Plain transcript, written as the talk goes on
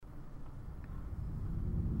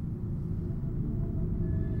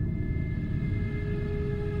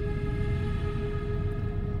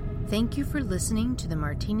Thank you for listening to the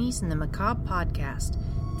Martinis and the Macabre podcast.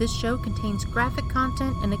 This show contains graphic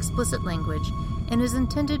content and explicit language and is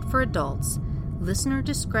intended for adults. Listener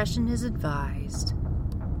discretion is advised.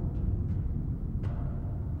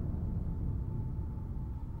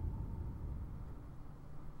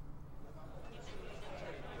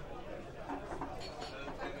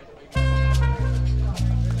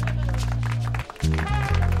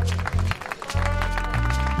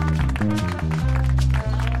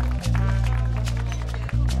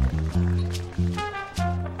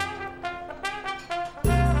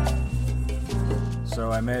 So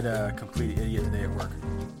I met a complete idiot today at work.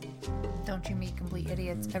 Don't you meet complete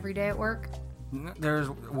idiots every day at work? There's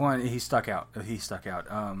one, he stuck out.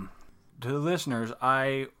 To the listeners,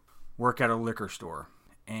 I work at a liquor store.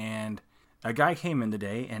 And a guy came in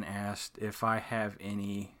today and asked if I have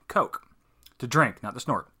any Coke to drink, not to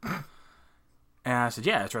snort. And I said,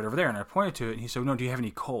 yeah, it's right over there. And I pointed to it, and he said, no, do you have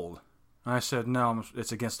any cold? And I said, no,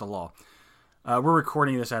 it's against the law. We're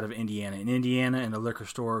recording this out of Indiana. In Indiana, in a liquor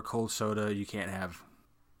store, cold soda, you can't have.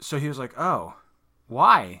 So he was like, oh,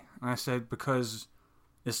 why? And I said, because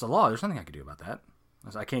it's the law. There's nothing I can do about that. I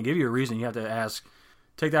said, I can't give you a reason. You have to ask,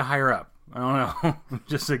 take that higher up. I don't know. I'm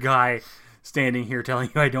just a guy standing here telling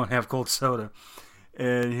you I don't have cold soda.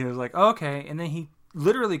 And he was like, okay. And then he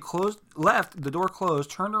literally left, the door closed,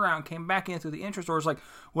 turned around, came back in through the entrance door. Was like,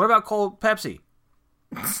 what about cold Pepsi?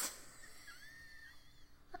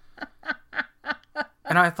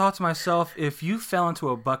 And I thought to myself, if you fell into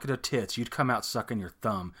a bucket of tits, you'd come out sucking your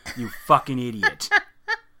thumb. You fucking idiot.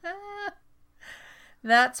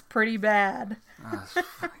 That's pretty bad.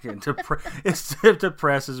 It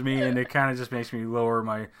depresses me, and it kind of just makes me lower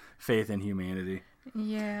my faith in humanity.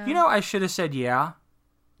 Yeah. You know, I should have said yeah.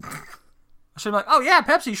 I should have been like, oh yeah,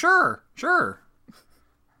 Pepsi, sure.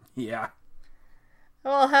 Yeah.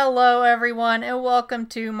 Well, hello, everyone, and welcome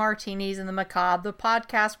to Martinis and the Macabre, the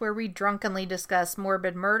podcast where we drunkenly discuss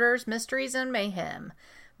morbid murders, mysteries, and mayhem.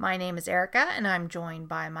 My name is Erica, and I'm joined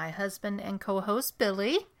by my husband and co-host,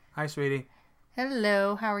 Billy. Hi, sweetie.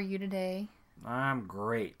 Hello, how are you today? I'm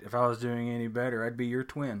great. If I was doing any better, I'd be your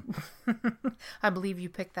twin. I believe you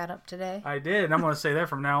picked that up today. I did, and I'm going to say that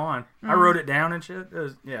from now on. I wrote it down and shit.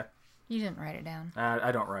 Yeah. You didn't write it down.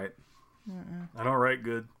 I don't write. I don't write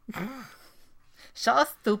good. So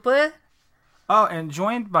stupid. Oh, and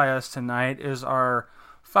joined by us tonight is our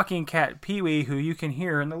fucking cat, Pee-wee, who you can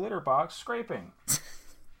hear in the litter box scraping.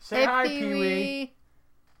 Say hey, hi, Pee-wee. Pee-wee.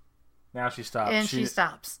 Now she stops. And she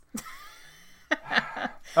stops.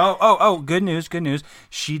 Oh, good news.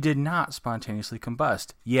 She did not spontaneously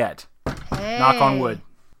combust yet. Hey. Knock on wood.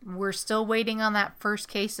 We're still waiting on that first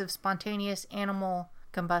case of spontaneous animal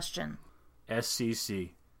combustion.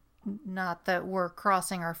 SCC. Not that we're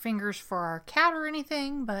crossing our fingers for our cat or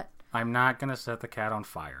anything, but I'm not going to set the cat on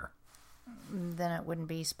fire. Then it wouldn't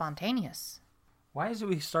be spontaneous. Why is it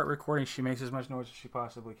we start recording, she makes as much noise as she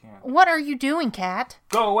possibly can? What are you doing, cat?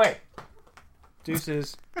 Go away.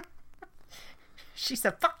 Deuces. She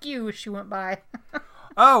said, fuck you, as she went by.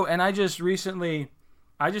 Oh, and I just recently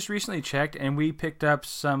checked, and we picked up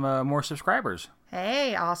some more subscribers.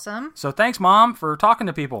 Hey, awesome. So thanks, Mom, for talking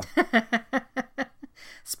to people.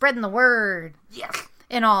 Spreading the word. Yes.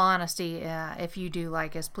 In all honesty, if you do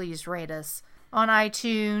like us, please rate us on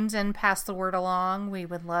iTunes and pass the word along. We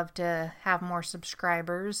would love to have more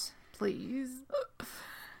subscribers. Please.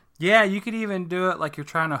 Yeah, you could even do it like you're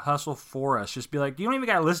trying to hustle for us. Just be like, you don't even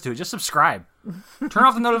got to listen to it. Just subscribe. Turn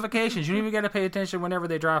off the notifications. You don't even got to pay attention whenever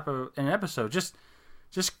they drop an episode. Just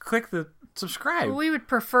click the subscribe. We would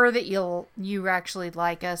prefer that you actually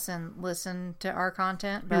like us and listen to our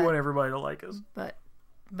content. But, we want everybody to like us.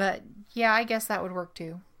 But yeah, I guess that would work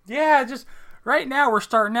too. Yeah, just right now we're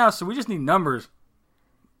starting out, so we just need numbers.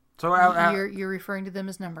 So you're referring to them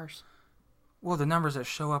as numbers. Well, the numbers that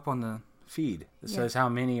show up on the feed that says how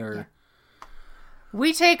many are. Yeah.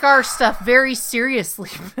 We take our stuff very seriously,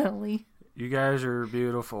 Billy. You guys are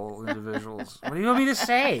beautiful individuals. What do you want me to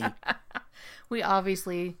say? We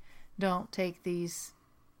obviously don't take these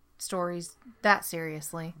stories that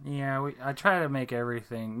seriously. Yeah, I try to make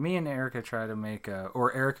everything. Me and Erica try to make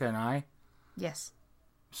or Erica and I. Yes.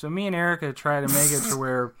 So me and Erica try to make it to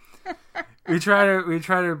where we try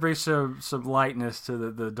to bring some lightness to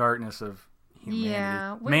the darkness of humanity.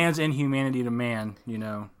 Yeah, man's inhumanity to man, you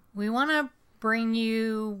know. We want to bring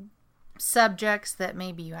you subjects that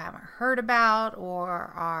maybe you haven't heard about or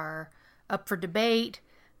are up for debate,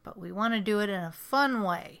 but we want to do it in a fun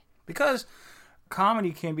way. Because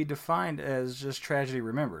comedy can be defined as just tragedy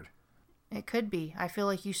remembered. It could be. I feel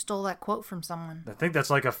like you stole that quote from someone. I think that's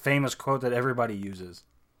like a famous quote that everybody uses.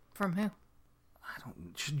 From who?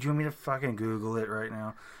 Do you want me to fucking Google it right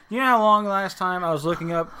now? You know how long last time I was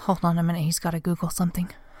looking up? Hold on a minute. He's got to Google something.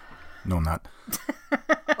 No, I'm not.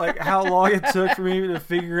 Like how long it took for me to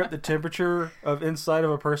figure out the temperature of inside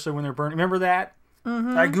of a person when they're burning. Remember that?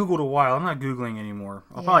 Mm-hmm. I Googled a while. I'm not Googling anymore.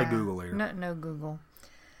 I'll probably Google later. No Google.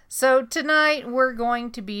 So tonight we're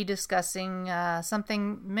going to be discussing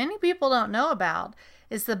something many people don't know about.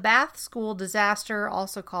 It's the Bath School disaster,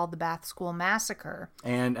 also called the Bath School Massacre.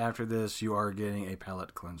 And after this, you are getting a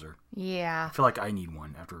palate cleanser. Yeah. I feel like I need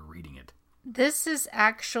one after reading it. This is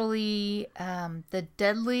actually the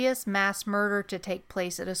deadliest mass murder to take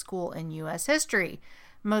place at a school in U.S. history.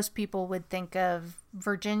 Most people would think of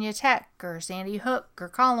Virginia Tech or Sandy Hook or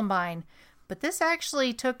Columbine, but this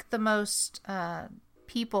actually took the most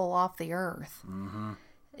people off the earth. Mm-hmm.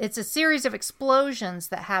 It's a series of explosions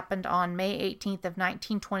that happened on May 18th of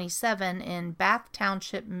 1927 in Bath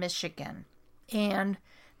Township, Michigan. And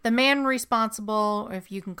the man responsible,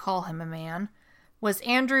 if you can call him a man, was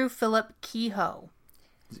Andrew Philip Kehoe.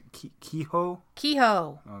 Is it Kehoe?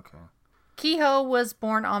 Kehoe. Okay. Kehoe was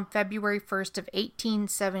born on February 1st of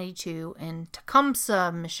 1872 in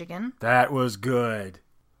Tecumseh, Michigan. That was good.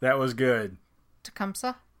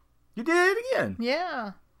 Tecumseh? You did it again.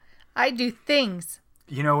 Yeah. I do things.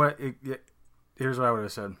 You know what? Here's what I would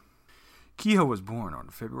have said. Kehoe was born on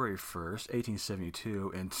February 1st,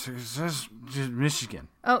 1872 in Michigan.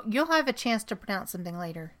 Oh, you'll have a chance to pronounce something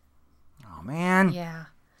later. Oh, man. Yeah.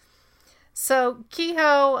 So,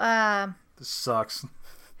 Kehoe... This sucks.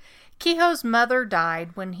 Kehoe's mother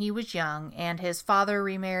died when he was young, and his father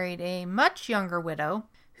remarried a much younger widow,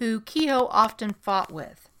 who Kehoe often fought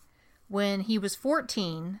with. When he was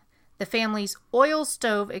 14, the family's oil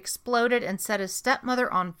stove exploded and set his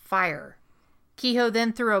stepmother on fire. Kehoe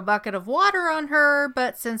then threw a bucket of water on her,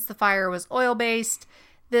 but since the fire was oil-based,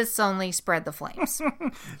 this only spread the flames.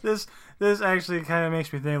 This actually kind of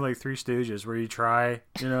makes me think of like Three Stooges, where you try,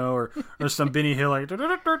 or some Benny Hill, like, going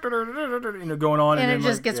on. And then, it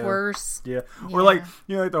just gets worse. Yeah. Or like,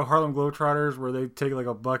 like the Harlem Globetrotters, where they take like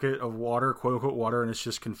a bucket of water, quote unquote water, and it's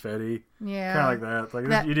just confetti. Yeah. Kind of like that.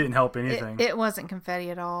 Like, you didn't help anything. It wasn't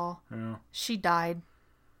confetti at all. Yeah. She died.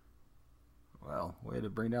 Well, way to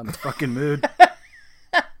bring down the fucking mood.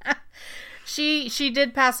 She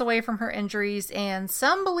did pass away from her injuries, and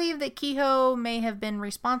some believe that Kehoe may have been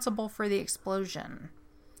responsible for the explosion.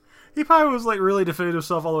 He probably was like really defending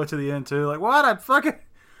himself all the way to the end too. Like, what? I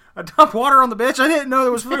dumped water on the bitch. I didn't know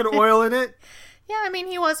there was fucking oil in it. Yeah, I mean,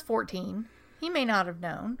 he was 14. He may not have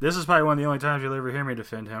known. This is probably one of the only times you'll ever hear me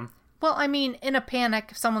defend him. Well, I mean, in a panic,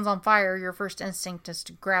 if someone's on fire, your first instinct is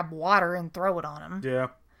to grab water and throw it on them. Yeah.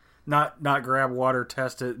 Not grab water,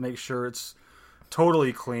 test it, make sure it's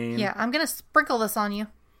totally clean. Yeah, I'm going to sprinkle this on you.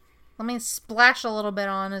 Let me splash a little bit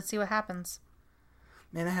on and see what happens.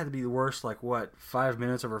 Man, that had to be the worst, 5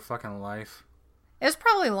 minutes of her fucking life? It was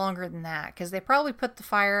probably longer than that, because they probably put the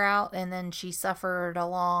fire out, and then she suffered a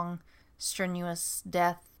long, strenuous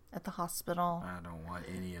death at the hospital. I don't want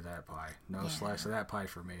any of that pie. No slice of that pie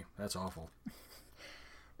for me. That's awful.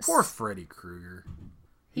 Poor Freddy Krueger.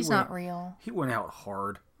 He's not real. He went out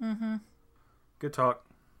hard. Mm-hmm. Good talk.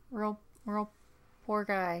 Real poor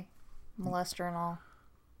guy. Molester and all.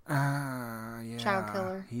 Yeah. Child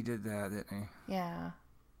killer. He did that, didn't he? Yeah.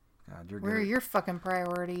 God, you're Where good. are your fucking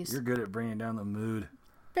priorities? You're good at bringing down the mood.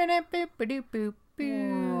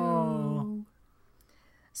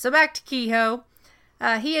 So back to Kehoe.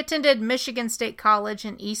 He attended Michigan State College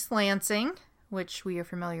in East Lansing, which we are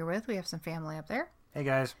familiar with. We have some family up there. Hey,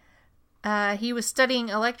 guys. He was studying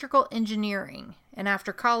electrical engineering, and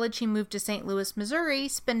after college he moved to St. Louis, Missouri,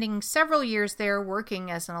 spending several years there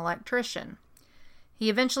working as an electrician. He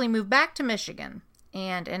eventually moved back to Michigan,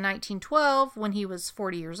 and in 1912, when he was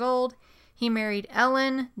 40 years old, he married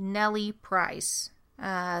Ellen Nellie Price.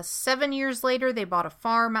 7 years later, they bought a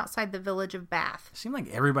farm outside the village of Bath. It seemed like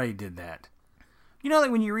everybody did that. You know,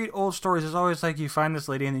 like when you read old stories, it's always like you find this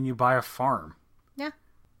lady and then you buy a farm. Yeah,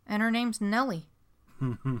 and her name's Nellie.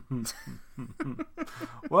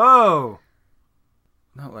 Whoa!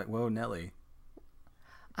 Not like, whoa, Nelly.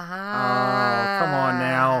 Oh, come on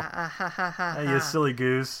now. Hey, you silly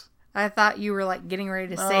goose. I thought you were getting ready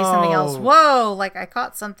to say something else. Whoa, I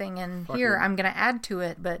caught something and here, I'm going to add to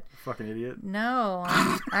it, but... Fucking idiot. No,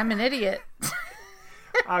 I'm an idiot.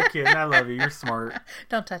 I'm kidding. I love you. You're smart.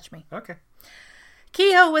 Don't touch me. Okay.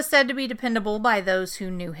 Kehoe was said to be dependable by those who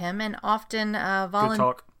knew him and often Good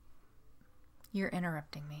talk. You're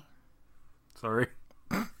interrupting me. Sorry.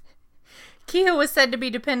 Kehoe was said to be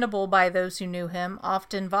dependable by those who knew him,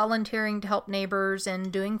 often volunteering to help neighbors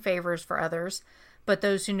and doing favors for others. But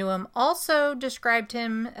those who knew him also described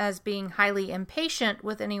him as being highly impatient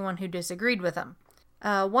with anyone who disagreed with him.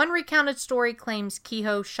 One recounted story claims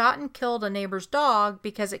Kehoe shot and killed a neighbor's dog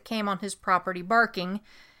because it came on his property barking,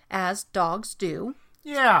 as dogs do.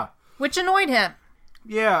 Yeah. Which annoyed him.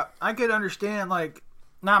 Yeah, I could understand, like...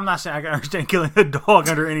 No, I'm not saying I can understand killing a dog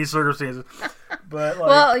under any circumstances. But, like...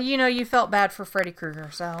 Well, you felt bad for Freddy Krueger,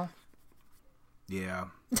 so... Yeah.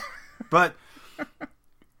 But,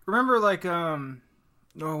 remember, like,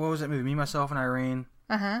 what was that movie? Me, Myself, and Irene?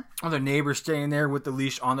 Uh-huh. Oh, the neighbor staying there with the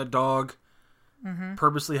leash on the dog,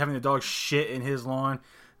 purposely having the dog shit in his lawn.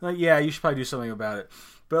 Like, yeah, you should probably do something about it.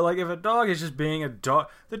 But, like, if a dog is just being a dog...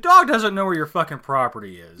 The dog doesn't know where your fucking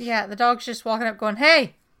property is. Yeah, the dog's just walking up going,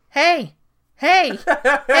 hey, hey, hey,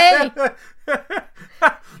 hey.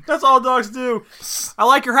 That's all dogs do. I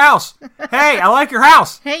like your house. Hey, I like your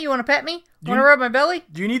house. Hey, you want to pet me? Want to rub my belly?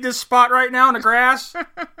 Do you need this spot right now in the grass?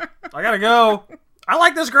 I gotta go. I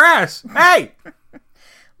like this grass. Hey!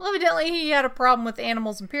 Well, evidently he had a problem with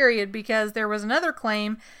animals and period, because there was another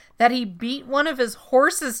claim that he beat one of his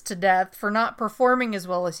horses to death for not performing as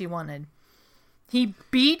well as he wanted. He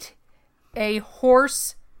beat a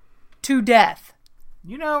horse to death.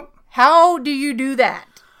 How do you do that?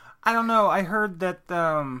 I don't know. I heard that,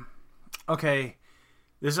 okay,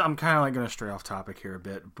 I'm kind of like going to stray off topic here a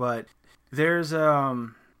bit, but there's a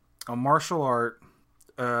martial art,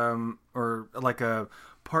 or like a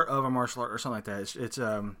part of a martial art or something like that. It's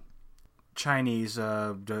Chinese,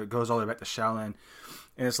 goes all the way back to Shaolin,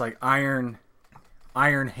 and it's like iron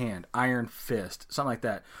hand, iron fist, something like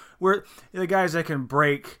that, where the guys that can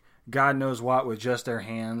break God knows what with just their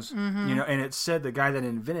hands, and it said the guy that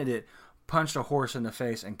invented it punched a horse in the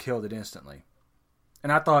face and killed it instantly.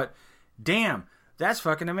 And I thought, damn, that's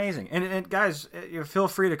fucking amazing. And guys, feel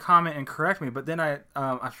free to comment and correct me, but then I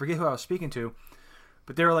forget who I was speaking to,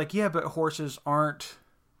 but they were like, yeah, but horses aren't,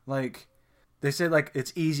 like, they said, like,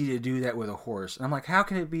 it's easy to do that with a horse. And I'm like, how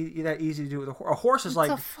can it be that easy to do with a horse? A horse is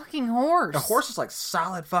like... It's a fucking horse. A horse is like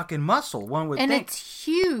solid fucking muscle, one would think. And it's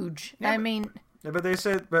huge. Yeah, but they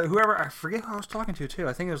said, but whoever, I forget who I was talking to, too.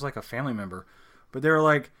 I think it was like a family member. But they were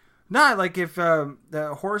like, nah, like if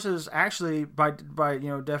the horses actually, by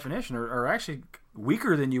definition, are actually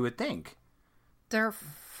weaker than you would think. They're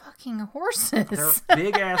fucking horses. They're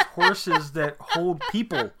big-ass horses that hold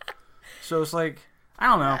people. So it's like... I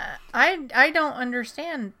don't know. I don't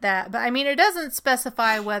understand that. But, it doesn't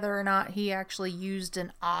specify whether or not he actually used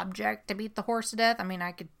an object to beat the horse to death.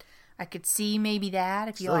 I could see maybe that.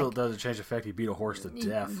 If Still doesn't change the fact he beat a horse to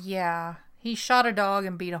death. Yeah. He shot a dog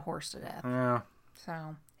and beat a horse to death. Yeah.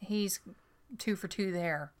 So, he's 2 for 2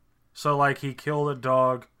 there. So, like, he killed a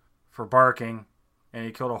dog for barking, and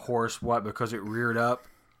he killed a horse, because it reared up?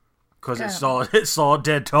 Because it saw a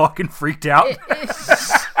dead dog and freaked out?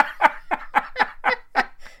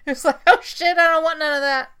 It's like, oh shit, I don't want none of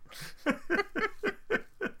that.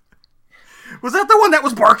 Was that the one that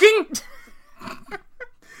was barking?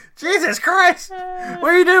 Jesus Christ! What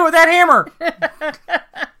are you doing with that hammer?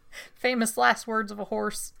 Famous last words of a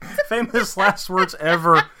horse. Famous last words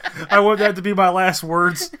ever. I want that to be my last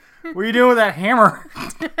words. What are you doing with that hammer?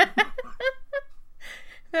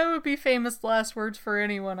 That would be famous last words for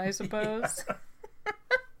anyone, I suppose. Yeah.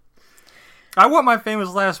 I want my famous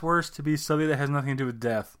last words to be something that has nothing to do with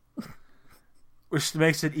death. Which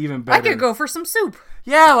makes it even better. I could go for some soup.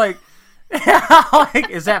 Yeah, like,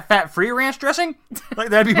 is that fat-free ranch dressing? Like,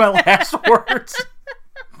 that'd be my last words.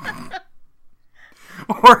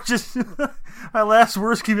 Or just, my last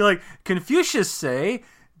words could be like, Confucius say, ...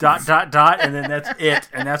 and then that's it.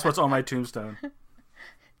 And that's what's on my tombstone.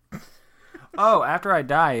 Oh, after I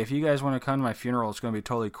die, if you guys want to come to my funeral, it's going to be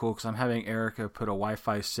totally cool because I'm having Erica put a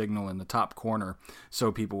Wi-Fi signal in the top corner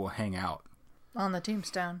so people will hang out. On the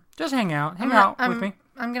tombstone. Just hang out. Hang out with me.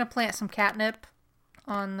 I'm going to plant some catnip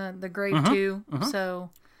on the grave too. So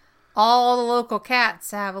all the local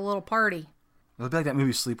cats have a little party. It'll be like that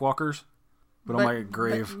movie Sleepwalkers, but on my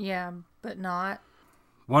grave. But not.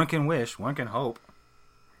 One can wish, one can hope.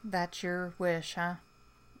 That's your wish, huh?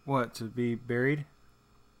 What, to be buried?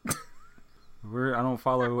 I don't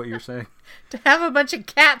follow what you're saying. To have a bunch of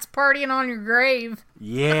cats partying on your grave.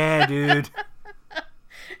 Yeah, dude.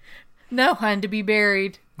 No, hun, to be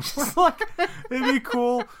buried. Like, it'd be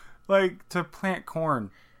cool, like, to plant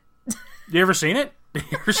corn. You ever seen it? You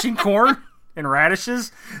ever seen corn and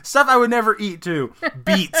radishes? Stuff I would never eat, too.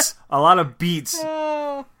 Beets. A lot of beets.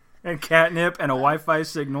 Oh. And catnip and a Wi-Fi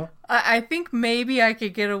signal. I think maybe I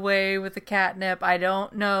could get away with the catnip. I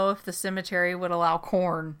don't know if the cemetery would allow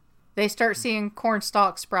corn. They start seeing corn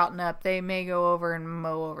stalks sprouting up, they may go over and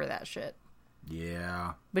mow over that shit.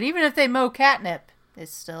 Yeah. But even if they mow catnip,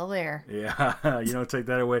 It's still there. Yeah, you don't take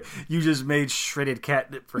that away. You just made shredded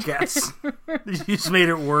catnip for cats. You just made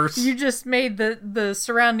it worse. You just made the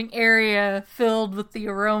surrounding area filled with the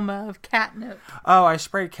aroma of catnip. Oh, I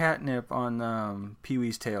sprayed catnip on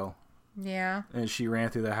Pee-wee's tail. Yeah. And she ran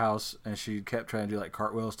through the house, and she kept trying to do like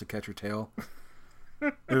cartwheels to catch her tail.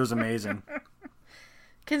 It was amazing.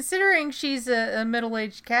 Considering she's a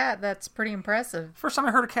middle-aged cat, that's pretty impressive. First time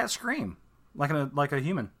I heard a cat scream, like a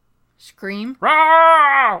human. Scream?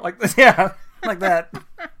 Rah! Like yeah, like that.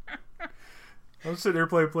 I'm sitting there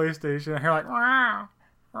playing PlayStation. I hear like rah,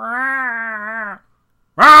 rah,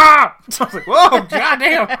 rah. So I was like, "Whoa,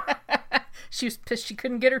 goddamn!" She was pissed she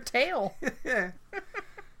couldn't get her tail.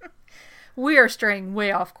 We are straying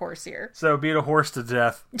way off course here. So beat a horse to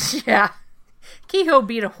death. Yeah. Kehoe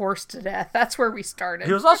beat a horse to death. That's where we started.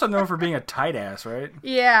 He was also known for being a tight ass, right?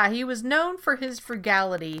 Yeah, he was known for his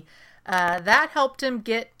frugality. That helped him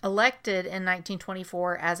get elected in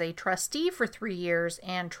 1924 as a trustee for 3 years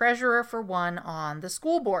and treasurer for 1 on the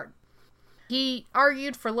school board. He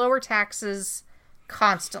argued for lower taxes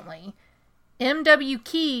constantly. M.W.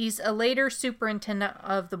 Keyes, a later superintendent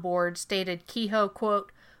of the board, stated Kehoe,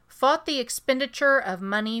 quote, fought the expenditure of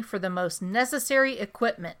money for the most necessary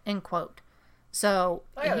equipment, end quote. So,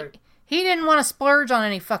 he didn't want to splurge on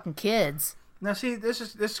any fucking kids. Now, see,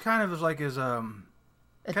 this kind of is like his A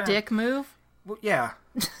dick move? Well, yeah,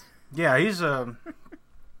 yeah. He's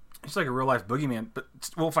like a real life boogeyman, but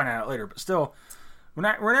we'll find out later. But still,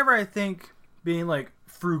 whenever I think being like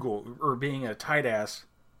frugal or being a tight ass,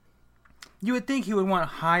 you would think he would want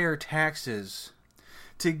higher taxes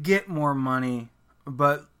to get more money,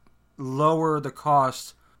 but lower the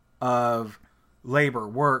cost of labor,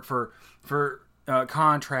 work for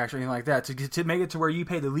contracts or anything like that to make it to where you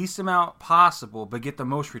pay the least amount possible but get the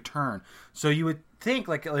most return. So you would think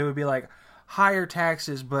like it would be like higher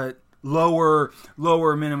taxes but lower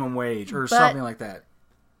minimum wage or something like that.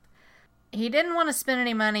 He didn't want to spend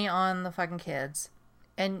any money on the fucking kids.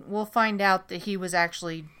 And we'll find out that he was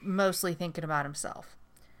actually mostly thinking about himself.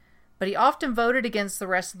 But he often voted against the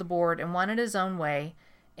rest of the board and wanted his own way,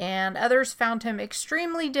 and others found him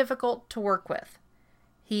extremely difficult to work with.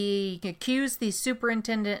 He accused the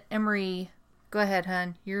superintendent Emery. Go ahead,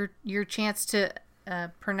 hun. Your chance to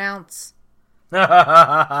pronounce.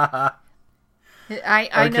 I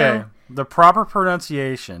know. The proper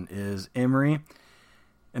pronunciation is Emery,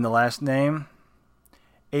 and the last name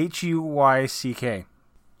Huyck.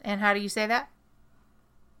 And how do you say that?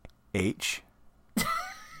 Huyck.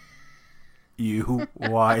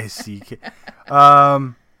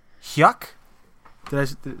 Hyuk. Did I?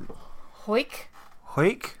 Hoik.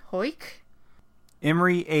 Hoik. Hoik.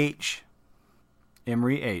 Emery H.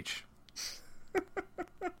 Emery H.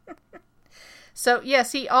 So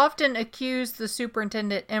yes, he often accused the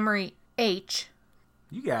superintendent Emery H.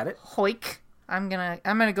 You got it. Hoik. I'm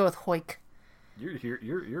gonna go with Hoik. You're a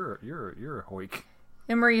Hoik.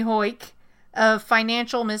 Emery Hoik of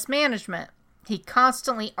financial mismanagement. He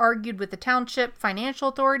constantly argued with the township financial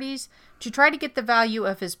authorities to try to get the value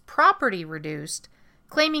of his property reduced,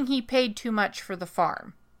 claiming he paid too much for the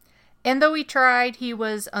farm. And though he tried, he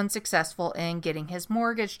was unsuccessful in getting his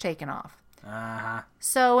mortgage taken off. Uh-huh.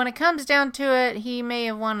 So when it comes down to it, he may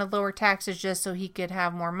have wanted lower taxes just so he could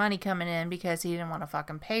have more money coming in because he didn't want to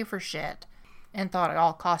fucking pay for shit and thought it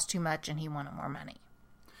all cost too much and he wanted more money.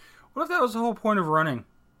 What if that was the whole point of running?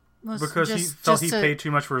 Because he felt he paid too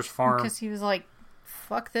much for his farm. Because he was like,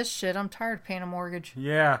 fuck this shit, I'm tired of paying a mortgage.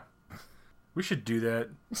 Yeah. We should do that.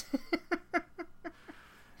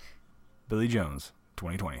 Billy Jones,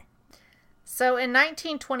 2020. So in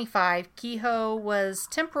 1925, Kehoe was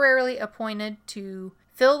temporarily appointed to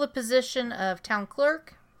fill the position of town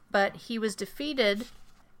clerk, but he was defeated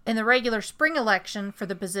in the regular spring election for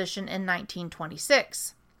the position in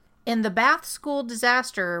 1926. In the Bath School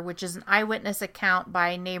disaster, which is an eyewitness account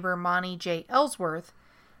by neighbor Monty J. Ellsworth,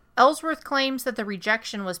 Ellsworth claims that the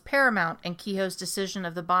rejection was paramount in Kehoe's decision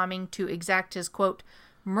of the bombing to exact his, quote,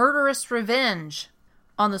 murderous revenge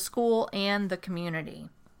on the school and the community.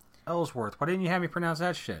 Ellsworth, why didn't you have me pronounce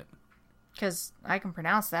that shit? Because I can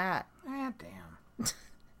pronounce that. Damn.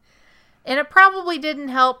 And it probably didn't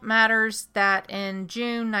help matters that in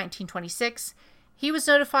June 1926, he was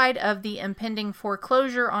notified of the impending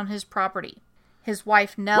foreclosure on his property. His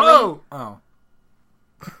wife, Nellie... Whoa! Oh.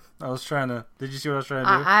 I was trying to... Did you see what I was trying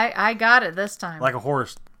to do? I got it this time. Like a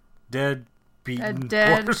horse. Dead, beaten A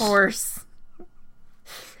dead horse.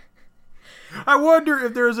 I wonder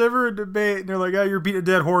if there's ever a debate and they're like, oh, you're beating a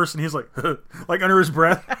dead horse, and he's like, like under his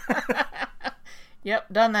breath.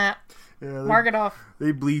 Yep, done that. Yeah, Mark it off.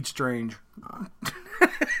 They bleed strange.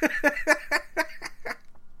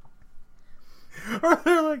 Or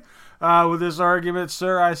they're like, with this argument,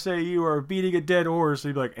 sir, I say you are beating a dead horse.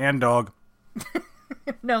 He'd be like, and dog.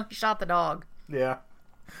 No, he shot the dog. Yeah.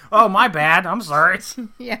 Oh, my bad. I'm sorry.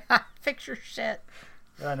 Yeah, fix your shit.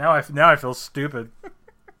 Now I feel stupid.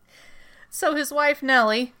 So his wife,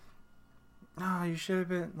 Nellie... No, you should have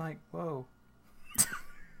been like, whoa.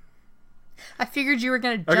 I figured you were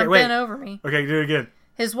going to jump in over me. Okay, do it again.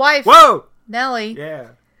 His wife, whoa! Nellie, Yeah.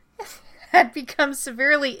 had become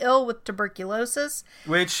severely ill with tuberculosis.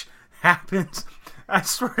 Which happens... I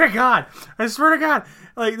swear to God.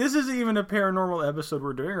 Like, this isn't even a paranormal episode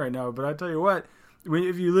we're doing right now, but I tell you what,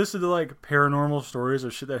 if you listen to, like, paranormal stories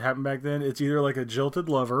or shit that happened back then, it's either, like, a jilted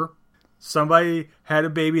lover, somebody had a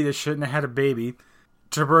baby that shouldn't have had a baby,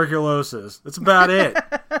 tuberculosis. That's about it.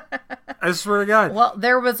 I swear to God. Well,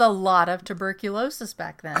 there was a lot of tuberculosis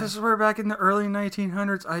back then. I swear back in the early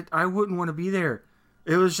 1900s, I wouldn't want to be there.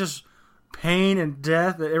 It was just pain and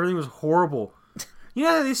death, everything was horrible. You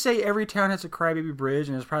know, they say every town has a crybaby bridge,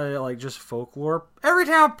 and it's probably like just folklore. Every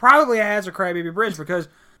town probably has a crybaby bridge because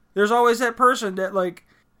there's always that person that like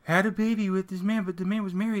had a baby with this man, but the man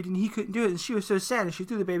was married and he couldn't do it, and she was so sad, and she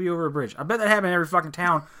threw the baby over a bridge. I bet that happened in every fucking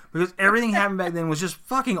town because everything happened back then was just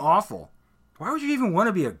fucking awful. Why would you even want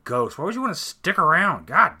to be a ghost? Why would you want to stick around?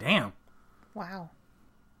 God damn. Wow.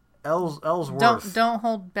 Ellsworth. Don't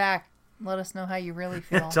hold back. Let us know how you really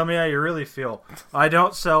feel. Tell me how you really feel. I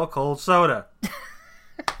don't sell cold soda.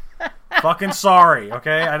 Fucking sorry,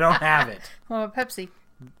 okay? I don't have it. What about Pepsi?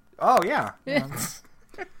 Oh, yeah.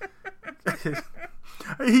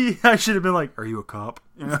 I should have been like, are you a cop?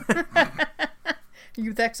 You know?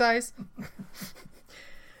 Youth excise?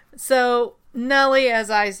 So, Nellie,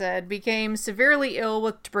 as I said, became severely ill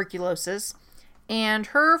with tuberculosis, and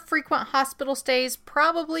her frequent hospital stays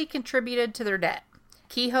probably contributed to their debt.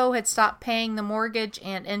 Kehoe had stopped paying the mortgage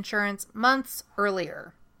and insurance months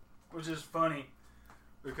earlier. Which is funny.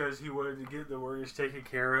 Because he wanted to get the mortgage taken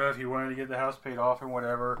care of. He wanted to get the house paid off and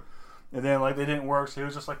whatever. And then, like, they didn't work. So he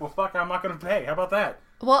was just like, well, fuck, I'm not going to pay. How about that?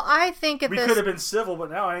 Well, I think we could have been civil,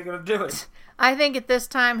 but now I ain't going to do it. I think at this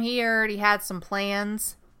time he already had some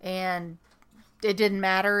plans. And it didn't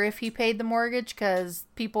matter if he paid the mortgage. Because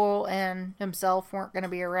people and himself weren't going to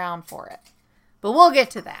be around for it. But we'll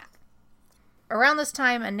get to that. Around this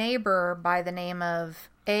time, a neighbor by the name of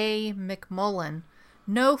A. McMullen,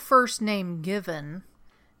 no first name given,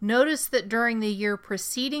 noticed that during the year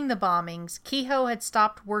preceding the bombings, Kehoe had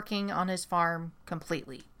stopped working on his farm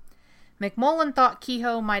completely. McMullen thought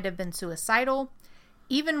Kehoe might have been suicidal,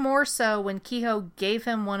 even more so when Kehoe gave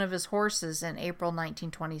him one of his horses in April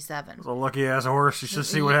 1927. It's a lucky-ass horse. You should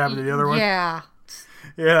see what happened to the other one. Yeah.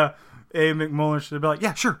 Yeah. A. McMullen should have been like,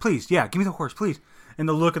 yeah, sure, please. Yeah, give me the horse, please. And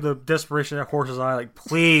the look of the desperation in that horse's eye, like,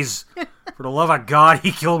 please, for the love of God,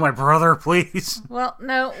 he killed my brother, please. Well,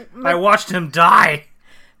 no. I watched him die.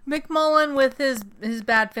 McMullen, with his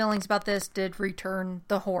bad feelings about this, did return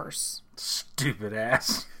the horse. Stupid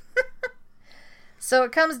ass. So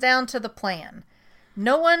it comes down to the plan.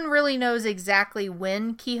 No one really knows exactly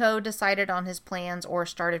when Kehoe decided on his plans or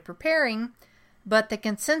started preparing, but the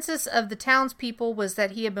consensus of the townspeople was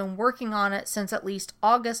that he had been working on it since at least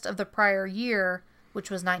August of the prior year, which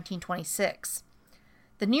was 1926.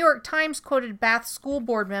 The New York Times quoted Bath School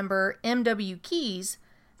Board member M.W. Keyes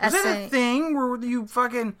as saying... Is that saying, a thing where you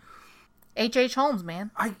fucking... H.H. Holmes,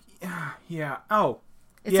 man. Yeah. Oh.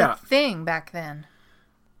 It's a thing back then.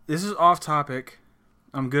 This is off topic.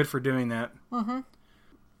 I'm good for doing that. Mm-hmm.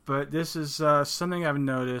 But this is something I've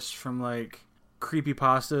noticed from, like,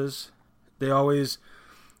 creepypastas. They always...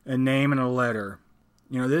 a name and a letter.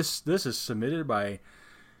 You know, this is submitted by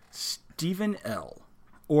Stephen L.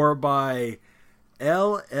 Or by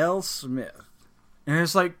L.L. Smith. And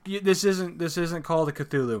it's like, this isn't called a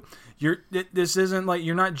Cthulhu. This isn't like,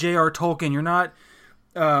 you're not J.R. Tolkien. You're not...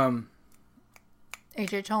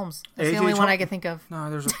 H.H. Holmes. That's the only one I can think of. No,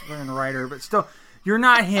 there's a writer, but still, you're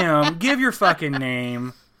not him. Give your fucking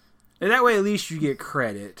name. And that way, at least you get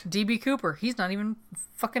credit. D.B. Cooper. He's not even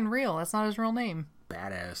fucking real. That's not his real name.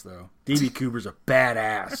 Badass, though. D.B. Cooper's a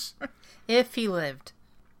badass. If he lived.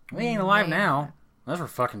 He ain't alive now. That's for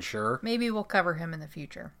fucking sure. Maybe we'll cover him in the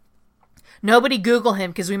future. Nobody Google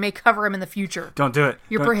him, because we may cover him in the future. Don't do it.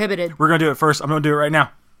 You're prohibited. We're going to do it first. I'm going to do it right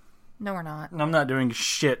now. No, we're not. I'm not doing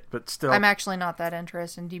shit, but still. I'm actually not that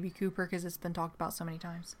interested in D.B. Cooper, because it's been talked about so many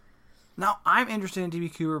times. No, I'm interested in D.B.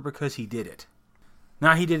 Cooper because he did it.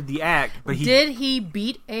 Not he did the act, but he... Did he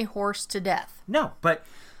beat a horse to death? No, but...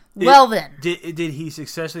 Then. Did he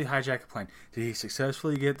successfully hijack a plane? Did he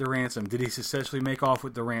successfully get the ransom? Did he successfully make off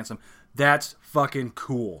with the ransom? That's fucking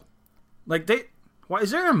cool. Like,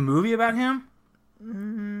 is there a movie about him?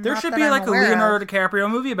 There should be like a Leonardo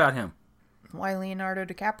DiCaprio movie about him. Why Leonardo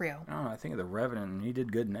DiCaprio? I don't know. I think of The Revenant, and he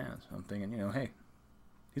did good in that. So I'm thinking, hey,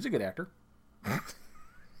 he's a good actor.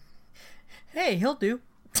 Hey, he'll do.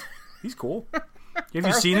 He's cool. Have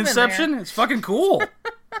you seen Inception? It's fucking cool.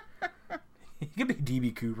 He could be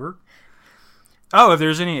D.B. Cooper. Oh, if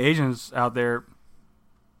there's any Asians out there,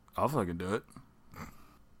 I'll fucking do it.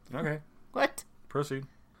 Okay. What? Proceed.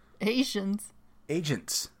 Asians.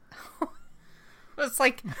 Agents. It's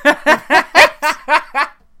like...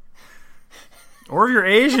 Or if you're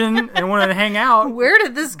Asian and want to hang out. Where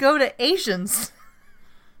did this go to Asians?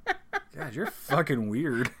 God, you're fucking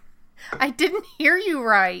weird. I didn't hear you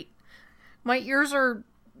right. My ears are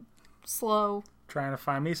slow. Trying to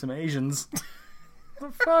find me some Asians.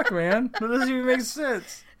 What the fuck, man? That doesn't even make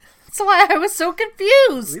sense. That's why I was so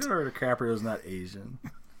confused. Leonardo DiCaprio's not Asian.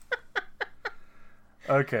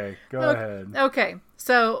 Okay, go ahead. Okay,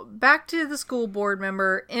 so back to the school board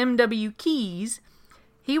member, M.W. Keys.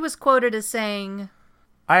 He was quoted as saying,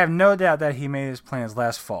 I have no doubt that he made his plans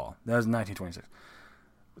last fall. That was in 1926.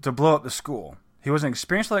 To blow up the school. He was an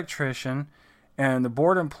experienced electrician, and the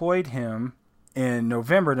board employed him in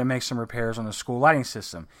November to make some repairs on the school lighting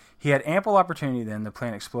system. He had ample opportunity then to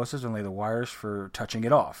plant explosives and lay the wires for touching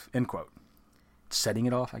it off. End quote. Setting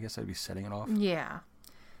it off? I guess that'd be setting it off. Yeah.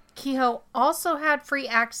 Kehoe also had free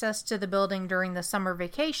access to the building during the summer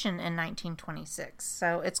vacation in 1926,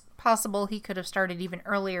 so it's possible he could have started even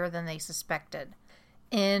earlier than they suspected.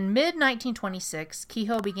 In mid-1926,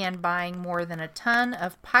 Kehoe began buying more than a ton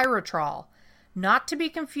of Pyrotrol, not to be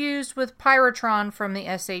confused with Pyrotron from the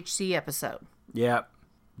SHC episode. Yeah,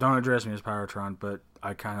 don't address me as Pyrotron, but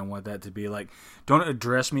I kind of want that to be like, don't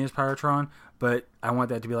address me as Pyrotron, but I want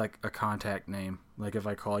that to be like a contact name. Like if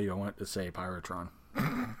I call you, I want it to say Pyrotron.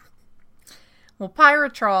 Well,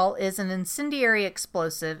 Pyrotrol is an incendiary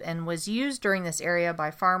explosive and was used during this area by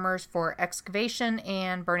farmers for excavation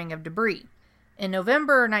and burning of debris. In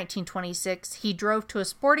November 1926, he drove to a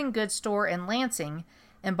sporting goods store in Lansing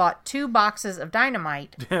and bought 2 boxes of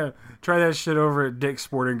dynamite. Yeah, try that shit over at Dick's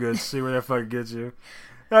Sporting Goods, see where that fucking gets you.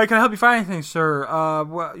 Can I help you find anything, sir?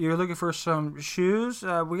 Well, you're looking for some shoes?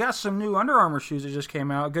 We got some new Under Armour shoes that just came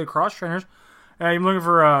out, good cross trainers. I'm looking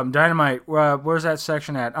for dynamite. Where's that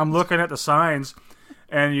section at? I'm looking at the signs,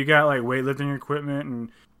 and you got like weightlifting equipment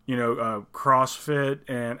and CrossFit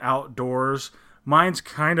and outdoors. Mine's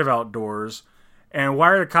kind of outdoors. And why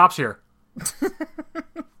are the cops here?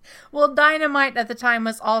 Well, dynamite at the time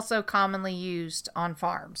was also commonly used on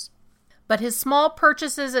farms. But his small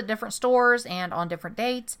purchases at different stores and on different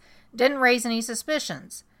dates didn't raise any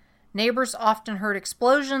suspicions. Neighbors often heard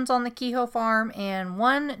explosions on the Kehoe farm, and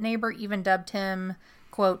one neighbor even dubbed him,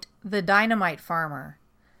 quote, the dynamite farmer.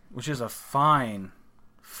 Which is a fine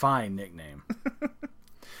nickname.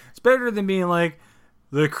 It's better than being like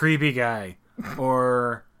the creepy guy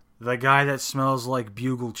or the guy that smells like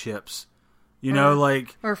bugle chips.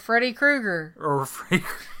 Or Freddy Krueger. Or Freddy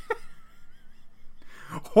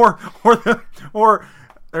or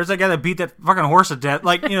there's that guy that beat that fucking horse to death.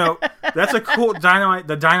 That's a cool dynamite.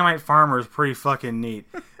 The dynamite farmer is pretty fucking neat.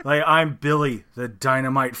 Like, I'm Billy, the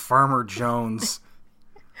dynamite farmer Jones.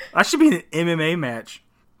 I should be in an MMA match.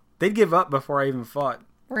 They'd give up before I even fought.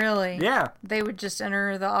 Really? Yeah. They would just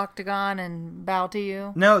enter the octagon and bow to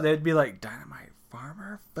you? No, they'd be like, dynamite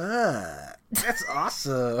farmer? Fuck. That's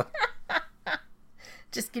awesome.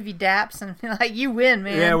 Just give you daps and be like, you win,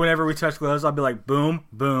 man. Yeah, whenever we touch gloves, I'll be like, boom,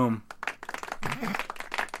 boom.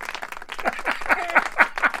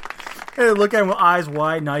 And look at him with eyes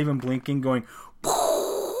wide, not even blinking, going,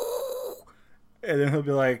 and then he'll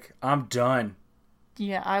be like, I'm done.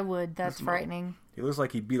 Yeah, I would. That's frightening. He looks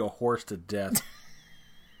like he beat a horse to death.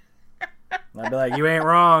 I'd be like, you ain't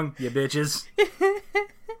wrong, you bitches.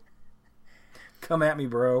 Come at me,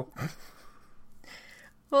 bro.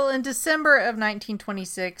 Well, in December of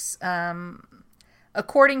 1926,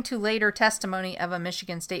 according to later testimony of a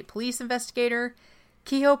Michigan State Police investigator,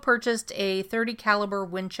 Kehoe purchased a .30 caliber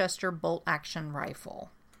Winchester bolt-action rifle.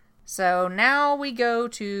 So now we go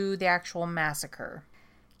to the actual massacre.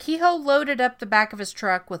 Kehoe loaded up the back of his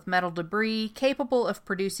truck with metal debris capable of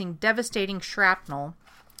producing devastating shrapnel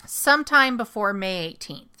sometime before May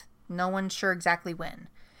 18th. No one's sure exactly when.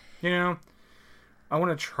 I want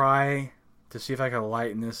to try to see if I can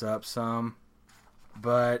lighten this up some,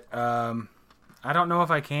 but I don't know if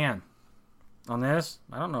I can. On this,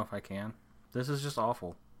 I don't know if I can. This is just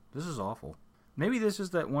awful. This is awful. Maybe this is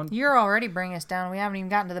that one... You're already bringing us down. We haven't even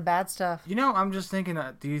gotten to the bad stuff. I'm just thinking,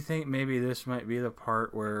 do you think maybe this might be the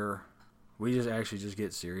part where we just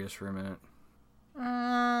get serious for a minute?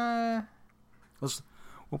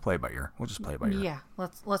 We'll play it by ear. We'll just play it by ear. Yeah,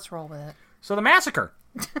 let's roll with it. So the massacre.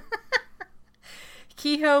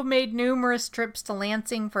 Kehoe made numerous trips to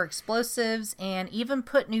Lansing for explosives and even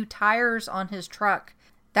put new tires on his truck.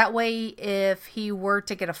 That way, if he were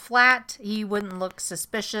to get a flat, he wouldn't look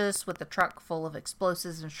suspicious with the truck full of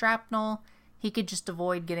explosives and shrapnel. He could just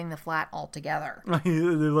avoid getting the flat altogether.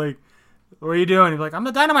 They're like, what are you doing? He's like, I'm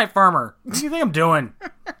the dynamite farmer. What do you think I'm doing?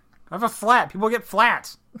 I have a flat. People get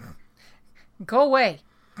flats. Go away.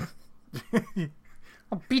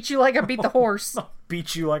 I'll beat you like I beat the horse. I'll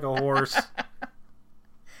beat you like a horse.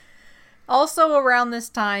 Also around this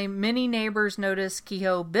time, many neighbors noticed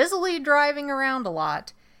Kehoe busily driving around a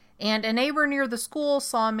lot, and a neighbor near the school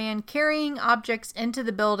saw a man carrying objects into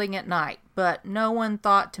the building at night, but no one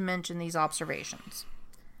thought to mention these observations.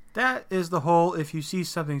 That is the whole, if you see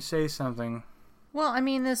something, say something. Well, I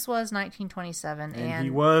mean, this was 1927, And he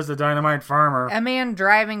was the dynamite farmer. A man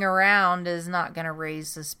driving around is not going to raise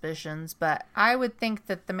suspicions, but I would think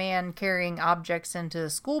that the man carrying objects into a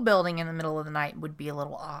school building in the middle of the night would be a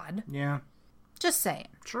little odd. Yeah. Just saying.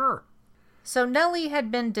 Sure. So Nellie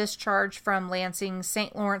had been discharged from Lansing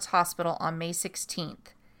St. Lawrence Hospital on May 16th.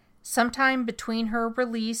 Sometime between her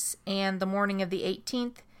release and the morning of the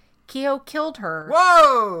 18th, Kehoe killed her.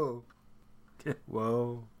 Whoa!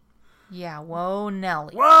 Whoa. Yeah, whoa,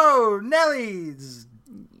 Nellie. Whoa! Nellie's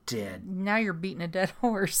dead. Now you're beating a dead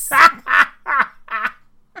horse.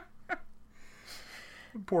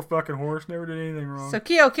 Poor fucking horse. Never did anything wrong. So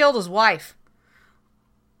Kehoe killed his wife.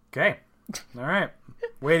 Okay. All right.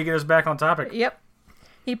 Way to get us back on topic. Yep.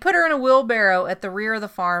 He put her in a wheelbarrow at the rear of the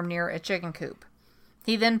farm near a chicken coop.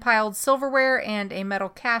 He then piled silverware and a metal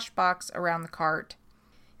cash box around the cart.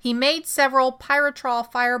 He made several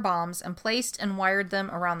pyrotrol firebombs and placed and wired them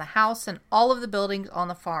around the house and all of the buildings on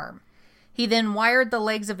the farm. He then wired the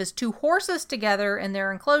legs of his 2 horses together in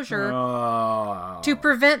their enclosure to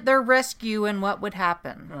prevent their rescue and what would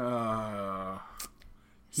happen.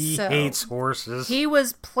 He hates horses. He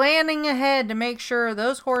was planning ahead to make sure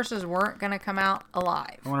those horses weren't going to come out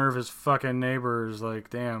alive. I wonder if his fucking neighbor is like,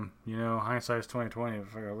 damn, hindsight's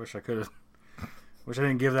 20/20. I wish I could have. Wish I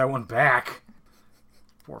didn't give that one back.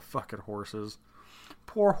 Poor fucking horses.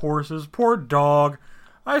 Poor horses. Poor dog.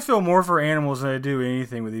 I feel more for animals than I do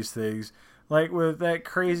anything with these things. Like with that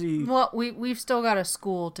crazy... Well, we've still got a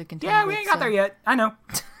school to continue. Yeah, we ain't got there yet. I know.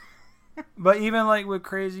 But even like with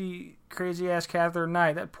crazy ass Catherine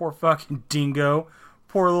Knight, that poor fucking dingo.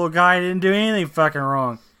 Poor little guy didn't do anything fucking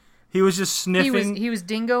wrong. He was just sniffing. He was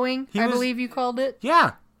dingoing, I believe you called it.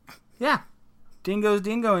 Yeah. Yeah. Dingo's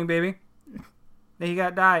dingoing, baby. He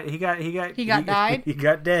got died. He got died? He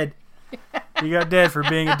got dead. He got dead for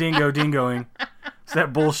being a dingoing. It's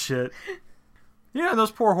that bullshit. Yeah,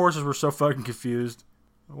 those poor horses were so fucking confused.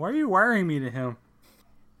 Why are you wiring me to him?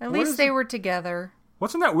 At least they were together.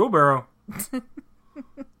 What's in that wheelbarrow?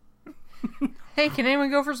 Hey, can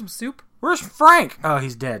anyone go for some soup? Where's Frank? Oh,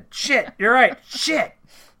 he's dead. Shit, you're right. Shit.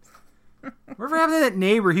 Whatever happened to that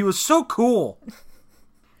neighbor? He was so cool.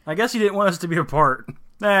 I guess he didn't want us to be apart.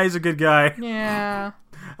 Nah, he's a good guy. Yeah.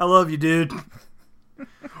 I love you, dude.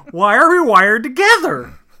 Why are we wired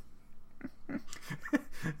together?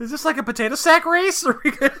 Is this like a potato sack race? Are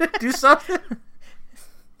we going to do something?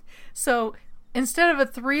 So, instead of a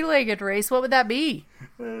 3-legged race, what would that be?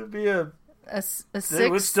 It'd be a six,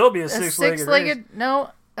 it would still be a six-legged race.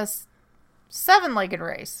 No, a 7-legged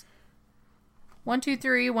race. 1, 2,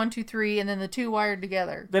 3, 1, 2, 3, and then the 2 wired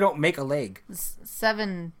together. They don't make a leg.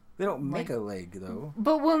 7. They don't make a leg, though.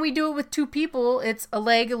 But when we do it with 2 people, it's a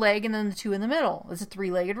leg, and then the 2 in the middle. It's a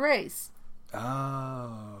 3-legged race.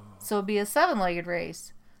 Oh. So it'd be a 7-legged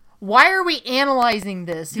race. Why are we analyzing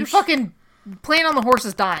this? You fucking plan on the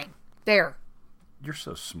horses dying. There. You're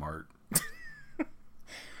so smart.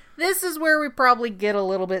 This is where we probably get a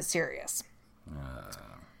little bit serious.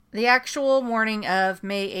 The actual morning of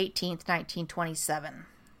May 18th, 1927.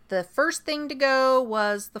 The first thing to go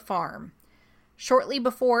was the farm. Shortly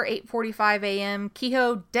before 8:45 a.m.,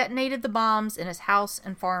 Kehoe detonated the bombs in his house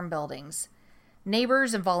and farm buildings.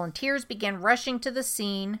 Neighbors and volunteers began rushing to the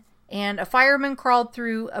scene, and a fireman crawled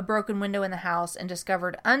through a broken window in the house and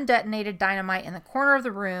discovered undetonated dynamite in the corner of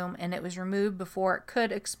the room, and it was removed before it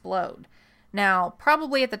could explode. Now,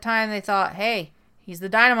 probably at the time they thought, hey, he's the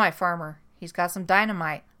dynamite farmer. He's got some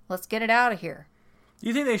dynamite. Let's get it out of here. Do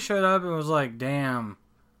you think they showed up and was like, damn,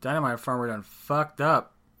 dynamite farmer done fucked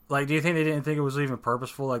up? Like, do you think they didn't think it was even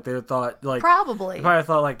purposeful? Like, they thought, like... Probably. They probably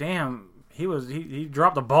thought, like, damn, he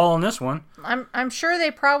dropped the ball on this one. I'm sure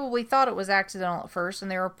they probably thought it was accidental at first,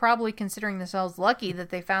 and they were probably considering themselves lucky that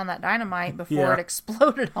they found that dynamite before it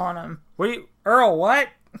exploded on them. Earl, what?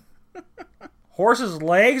 Horses'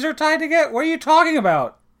 legs are tied together? What are you talking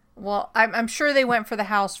about? Well, I'm sure they went for the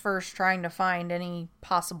house first, trying to find any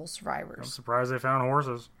possible I'm survivors. surprised they found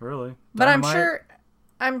horses, really. But Dynamite.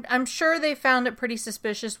 I'm sure they found it pretty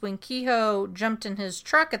suspicious when Kehoe jumped in his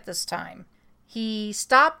truck at this time. He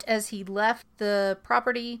stopped as he left the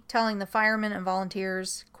property, telling the firemen and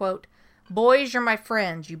volunteers, quote, "Boys, you're my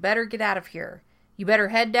friends. You better get out of here. You better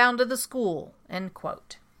head down to the school," end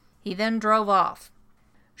quote. He then drove off.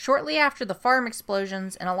 Shortly after the farm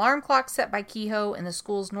explosions, an alarm clock set by Kehoe in the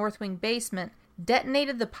school's North Wing basement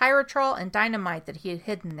detonated the pyrotrol and dynamite that he had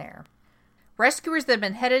hidden there. Rescuers that had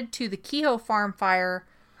been headed to the Kehoe farm fire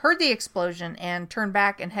heard the explosion and turned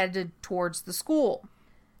back and headed towards the school.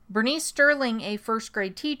 Bernice Sterling, a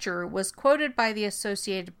first-grade teacher, was quoted by the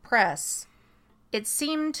Associated Press. "It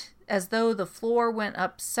seemed as though the floor went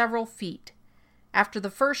up several feet. After the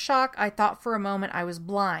first shock, I thought for a moment I was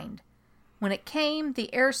blind. When it came,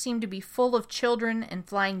 the air seemed to be full of children and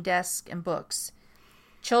flying desks and books.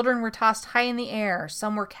 Children were tossed high in the air.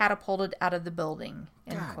 Some were catapulted out of the building."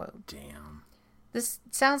 End God quote. damn. This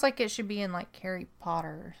sounds like it should be in like Harry Potter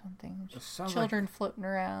or something. sounds Children floating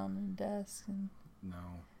around in desks. And...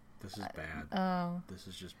 No, this is bad. Oh. This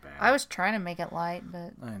is just bad. I was trying to make it light,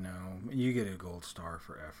 but... I know. You get a gold star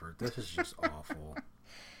for effort. This is just awful.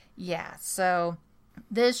 Yeah, so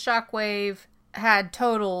this shockwave had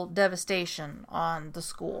total devastation on the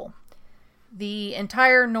school. The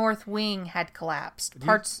entire north wing had collapsed. Do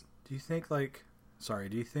you think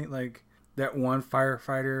that one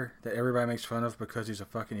firefighter that everybody makes fun of because he's a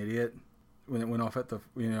fucking idiot, when it went off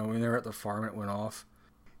when they were at the farm and it went off,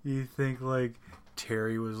 you think like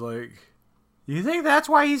Terry was like, you think that's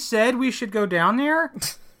why he said we should go down there?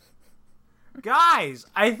 Guys,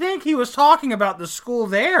 I think he was talking about the school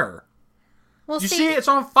there. Well, You see, it's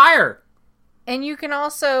on fire. And you can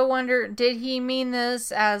also wonder, did he mean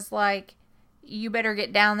this as like, you better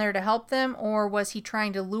get down there to help them, or was he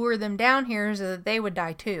trying to lure them down here so that they would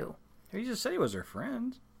die too? He just said he was their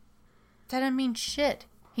friend. That doesn't mean shit.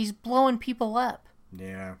 He's blowing people up.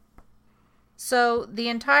 Yeah. So the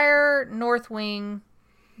entire north wing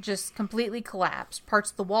just completely collapsed.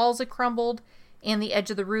 Parts of the walls had crumbled, and the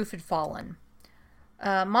edge of the roof had fallen.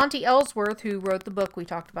 Monty Ellsworth, who wrote the book we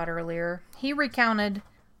talked about earlier, he recounted,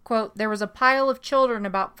 quote, "There was a pile of children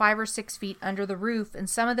about 5 or 6 feet under the roof, and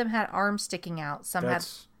some of them had arms sticking out.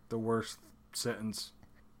 That's the worst sentence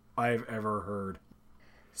I've ever heard.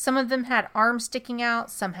 Some of them had arms sticking out,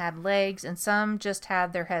 some had legs, and some just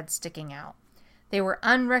had their heads sticking out. They were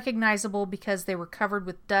unrecognizable because they were covered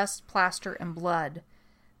with dust, plaster, and blood.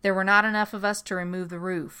 There were not enough of us to remove the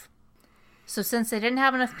roof. So since they didn't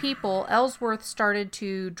have enough people, Ellsworth started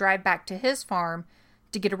to drive back to his farm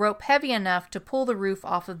to get a rope heavy enough to pull the roof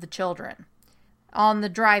off of the children. On the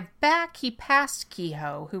drive back, he passed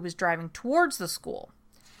Kehoe, who was driving towards the school.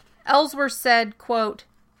 Ellsworth said, quote,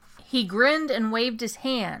 "He grinned and waved his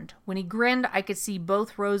hand. When he grinned, I could see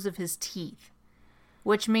both rows of his teeth."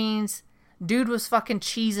 Which means dude was fucking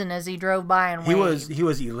cheesing as he drove by and waved. He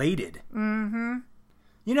was elated. Mm-hmm.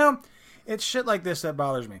 You know, it's shit like this that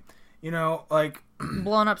bothers me. You know, like...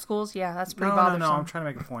 Blowing up schools? Yeah, that's pretty No, bothersome. I'm trying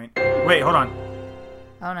to make a point. Wait, hold on.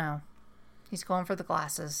 Oh no. He's going for the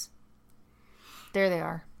glasses. There they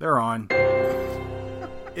are. They're on.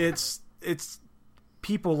 It's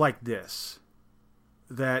people like this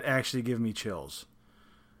that actually give me chills.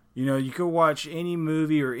 You know, you could watch any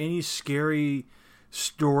movie or any scary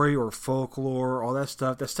story or folklore, all that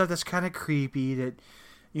stuff that's kind of creepy, that,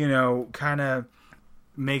 you know, kind of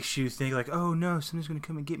makes you think like, oh no, somebody's going to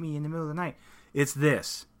come and get me in the middle of the night. It's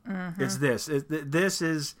this. Mm-hmm. It's this.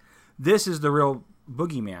 This is the real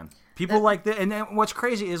boogeyman. People like that. And then what's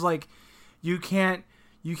crazy is like, you can't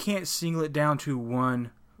single it down to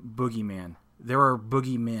one boogeyman. There are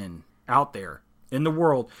boogeymen out there in the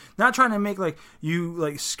world. Not trying to make like you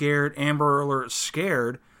like scared, Amber Alert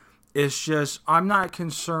scared. It's just, I'm not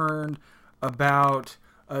concerned about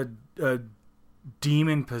a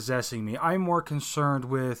demon possessing me. I'm more concerned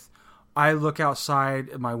with, I look outside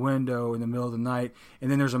at my window in the middle of the night and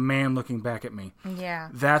then there's a man looking back at me. Yeah.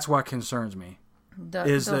 That's what concerns me.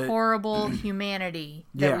 The horrible humanity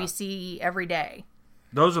that we see every day.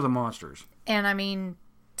 Those are the monsters. And I mean,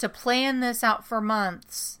 to plan this out for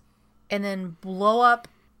months and then blow up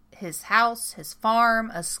his house, his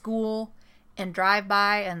farm, a school, and drive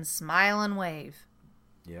by and smile and wave.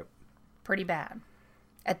 Yep. Pretty bad.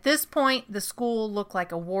 At this point, the school looked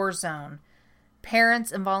like a war zone.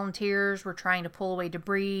 Parents and volunteers were trying to pull away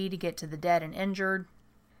debris to get to the dead and injured.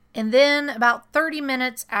 And then, about 30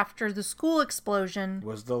 minutes after the school explosion...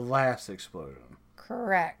 was the last explosion.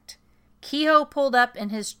 Correct. Kehoe pulled up in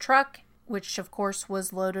his truck, which of course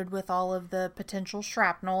was loaded with all of the potential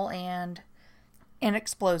shrapnel, and and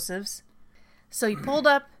explosives. So he pulled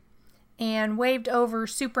up and waved over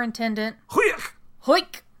Superintendent Hoik!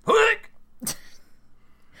 Hoik! Hoik!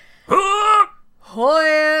 Hoik!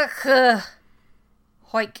 Hoik!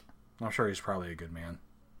 Hoik I'm sure he's probably a good man.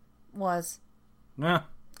 was. Yeah.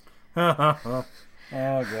 Oh,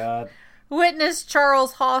 God. Witness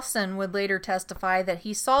Charles Hawson would later testify that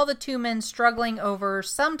he saw the two men struggling over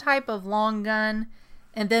some type of long gun,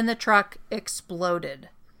 and then the truck exploded.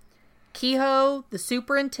 Kehoe, the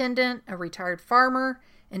superintendent, a retired farmer,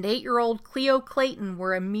 and 8-year-old Cleo Clayton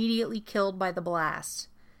were immediately killed by the blast.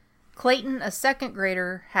 Clayton, a second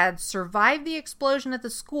grader, had survived the explosion at the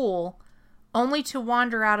school, only to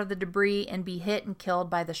wander out of the debris and be hit and killed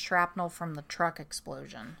by the shrapnel from the truck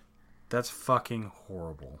explosion. That's fucking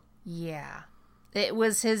horrible. Yeah. It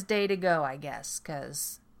was his day to go, I guess,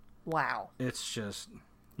 because, wow. It's just,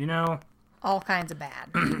 all kinds of bad.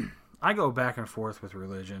 I go back and forth with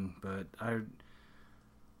religion, but I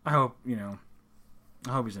hope, I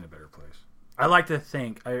hope he's in a better place. I like to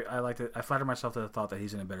think, I flatter myself to the thought that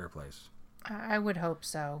he's in a better place. I would hope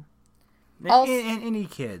so. And any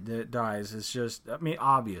kid that dies is just,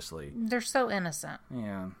 obviously. They're so innocent.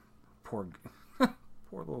 Yeah. Poor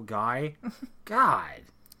little guy. God.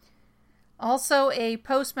 Also, a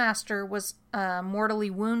postmaster was mortally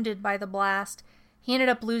wounded by the blast. He ended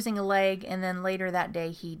up losing a leg, and then later that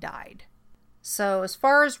day he died. So, as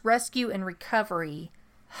far as rescue and recovery,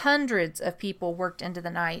 hundreds of people worked into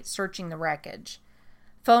the night searching the wreckage.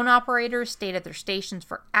 Phone operators stayed at their stations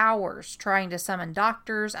for hours trying to summon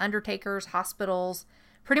doctors, undertakers, hospitals,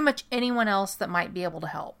 pretty much anyone else that might be able to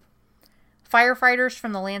help. Firefighters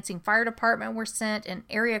from the Lansing Fire Department were sent, and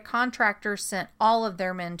area contractors sent all of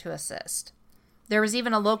their men to assist. There was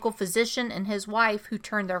even a local physician and his wife who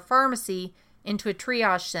turned their pharmacy into a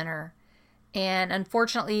triage center, and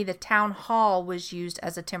unfortunately the town hall was used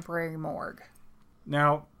as a temporary morgue.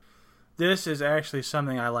 Now, this is actually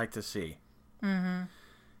something I like to see. Mm-hmm.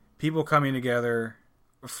 People coming together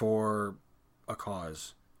for a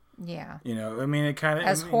cause. Yeah. It kind of...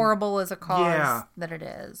 As horrible as a cause that it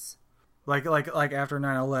is. Like after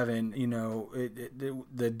 9/11,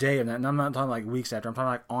 the day of that, and I'm not talking like weeks after, I'm talking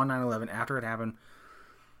like on 9/11, after it happened,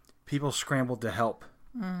 people scrambled to help.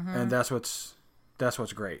 Mm-hmm. And that's what's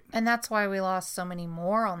great. And that's why we lost so many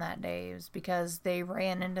more on that day, is because they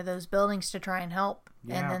ran into those buildings to try and help,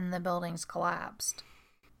 and then the buildings collapsed.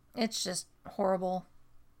 It's just horrible.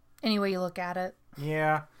 Any way you look at it.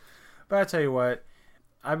 Yeah. But I tell you what,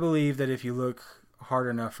 I believe that if you look hard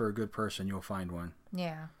enough for a good person, you'll find one.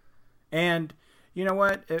 Yeah. And you know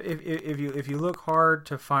what? If you look hard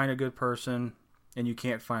to find a good person and you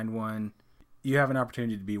can't find one, you have an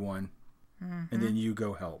opportunity to be one. Mm-hmm. And then you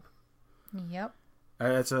go help. Yep.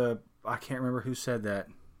 I can't remember who said that,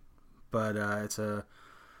 but it's a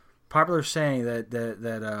popular saying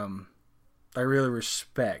that I really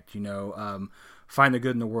respect. Find the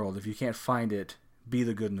good in the world. If you can't find it, be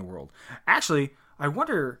the good in the world. Actually, I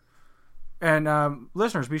wonder, and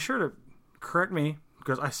listeners, be sure to correct me,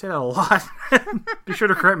 because I say that a lot. Be sure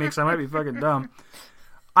to correct me, because I might be fucking dumb.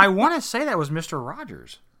 I want to say that was Mr.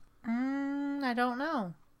 Rogers. I don't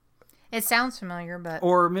know. It sounds familiar, but...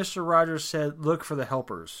 Or Mr. Rogers said, look for the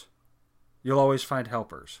helpers. You'll always find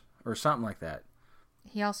helpers. Or something like that.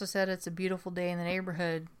 He also said it's a beautiful day in the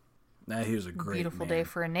neighborhood. Nah, he was a great beautiful man. Day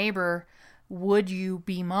for a neighbor. Would you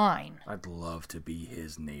be mine? I'd love to be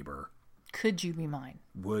his neighbor. Could you be mine?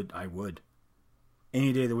 I would.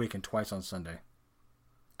 Any day of the week and twice on Sunday.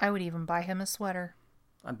 I would even buy him a sweater.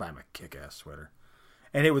 I'd buy him a kick-ass sweater.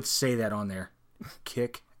 And it would say that on there.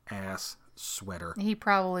 Kick-ass sweater. He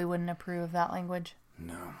probably wouldn't approve of that language.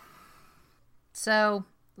 No. So,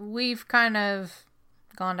 we've kind of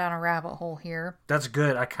gone down a rabbit hole here. That's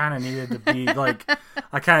good. I kind of needed to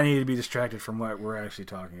be distracted from what we're actually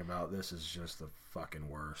talking about. This is just the fucking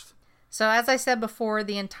worst. So, as I said before,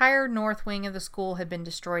 the entire north wing of the school had been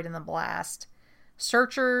destroyed in the blast.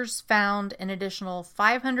 Searchers found an additional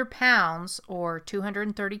 500 pounds, or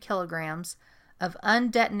 230 kilograms, of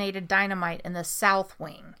undetonated dynamite in the south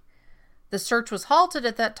wing. The search was halted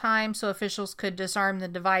at that time so officials could disarm the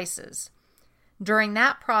devices. During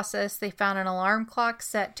that process, they found an alarm clock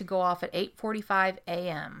set to go off at 8:45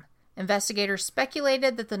 a.m. Investigators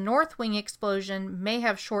speculated that the north wing explosion may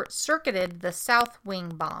have short-circuited the south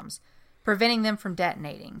wing bombs, preventing them from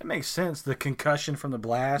detonating. That makes sense. The concussion from the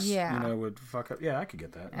blast, yeah, would fuck up. Yeah, I could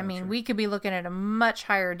get that. I mean, we could be looking at a much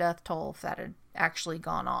higher death toll if that had actually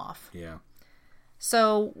gone off. Yeah.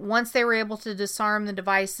 So once they were able to disarm the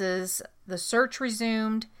devices, the search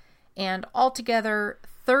resumed, and altogether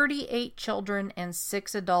 38 children and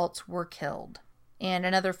 6 adults were killed, and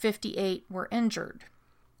another 58 were injured.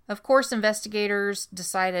 Of course, investigators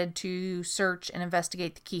decided to search and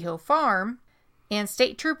investigate the Kehoe farm, and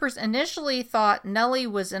state troopers initially thought Nellie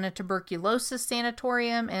was in a tuberculosis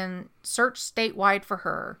sanatorium and searched statewide for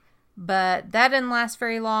her. But that didn't last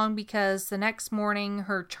very long because the next morning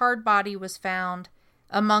her charred body was found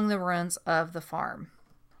among the ruins of the farm.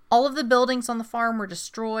 All of the buildings on the farm were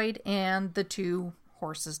destroyed and the 2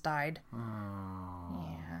 horses died. Oh.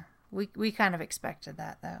 Yeah. We kind of expected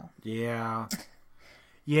that, though. Yeah.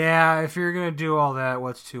 Yeah, if you're going to do all that,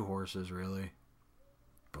 what's 2 horses, really?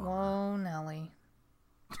 Bummer. Whoa, Nellie.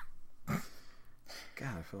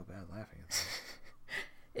 God, I feel bad laughing at that.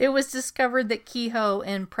 It was discovered that Kehoe,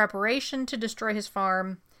 in preparation to destroy his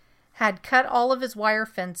farm, had cut all of his wire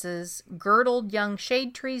fences, girdled young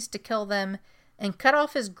shade trees to kill them, and cut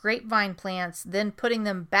off his grapevine plants, then putting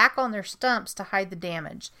them back on their stumps to hide the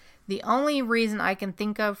damage. The only reason I can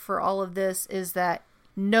think of for all of this is that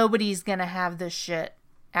nobody's going to have this shit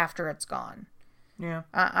after it's gone. Yeah.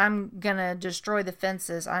 I'm going to destroy the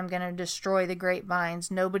fences. I'm going to destroy the grapevines.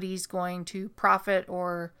 Nobody's going to profit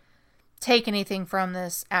or take anything from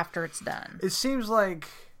this after it's done. It seems like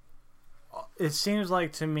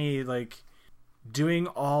to me, like, doing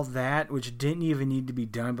all that, which didn't even need to be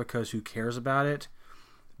done because who cares about it,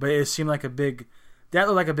 but it seemed like that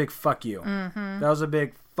looked like a big fuck you. Mm-hmm. That was a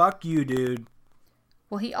big fuck you, dude.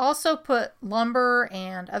 Well, he also put lumber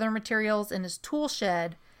and other materials in his tool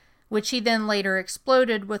shed, which he then later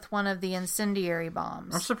exploded with one of the incendiary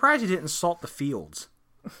bombs. I'm surprised he didn't salt the fields.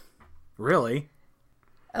 Really?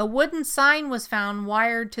 A wooden sign was found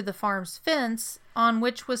wired to the farm's fence, on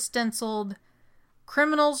which was stenciled,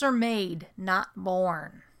 "Criminals are made, not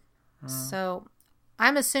born." So,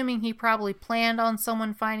 I'm assuming he probably planned on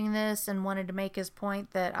someone finding this and wanted to make his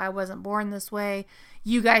point that I wasn't born this way,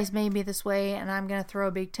 you guys made me this way, and I'm going to throw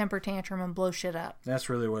a big temper tantrum and blow shit up. That's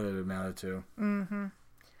really what it amounted to. Mm-hmm.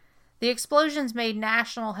 The explosions made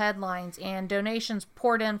national headlines, and donations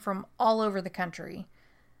poured in from all over the country.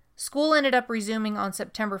 School ended up resuming on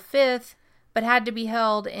September 5th, but had to be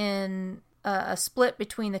held in a split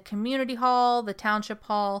between the community hall, the township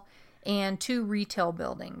hall, and 2 retail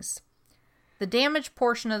buildings. The damaged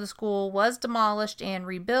portion of the school was demolished and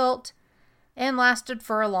rebuilt, and lasted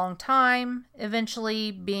for a long time,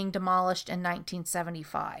 eventually being demolished in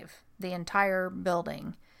 1975, the entire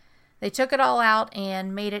building. They took it all out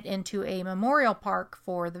and made it into a memorial park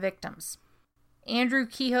for the victims. Andrew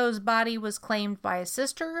Kehoe's body was claimed by his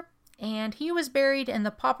sister, and he was buried in the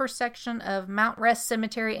pauper section of Mount Rest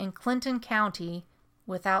Cemetery in Clinton County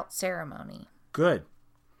without ceremony. Good.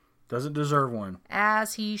 Doesn't deserve one.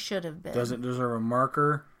 As he should have been. Doesn't deserve a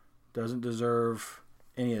marker. Doesn't deserve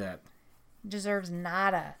any of that. Deserves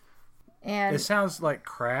nada. And it sounds like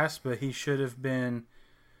crass, but he should have been...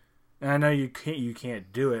 And I know you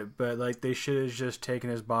can't do it, but like they should have just taken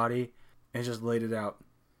his body and just laid it out.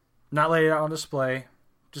 Not laid it out on display,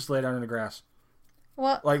 just laid it out in the grass.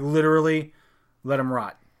 Well, like literally let him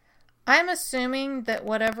rot. I'm assuming that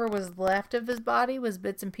whatever was left of his body was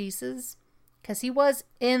bits and pieces, because he was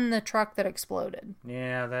in the truck that exploded.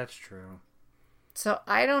 Yeah, that's true. So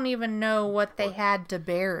I don't even know what they had to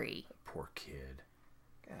bury. Poor kid.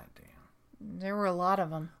 God damn. There were a lot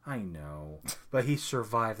of them. I know. But he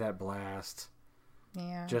survived that blast.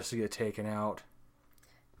 Yeah. Just to get taken out.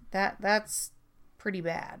 That's pretty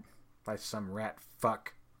bad. By some rat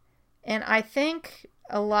fuck. And I think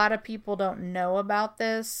a lot of people don't know about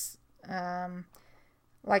this.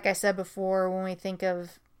 Like I said before, when we think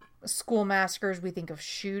of school massacres, we think of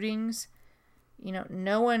shootings. You know,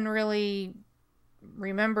 no one really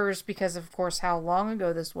remembers because, of course, how long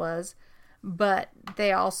ago this was. But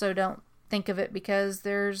they also don't think of it because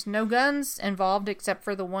there's no guns involved except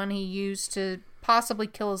for the one he used to possibly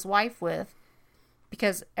kill his wife with.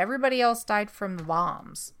 Because everybody else died from the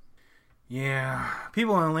bombs. Yeah.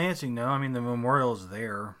 People in Lansing know. I mean, the memorial's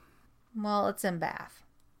there. Well, it's in Bath.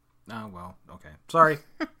 Oh, well, okay. Sorry.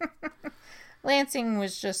 Lansing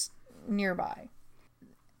was just nearby.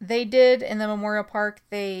 They did, in the memorial park,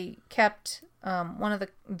 they kept one of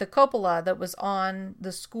the cupola that was on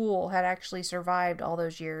the school had actually survived all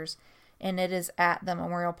those years. And it is at the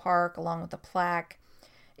memorial park along with a plaque.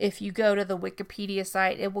 If you go to the Wikipedia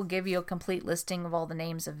site, it will give you a complete listing of all the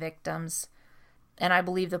names of victims. And I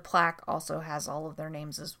believe the plaque also has all of their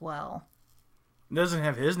names as well. It doesn't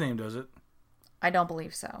have his name, does it? I don't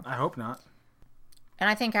believe so. I hope not. And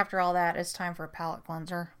I think after all that, it's time for a palate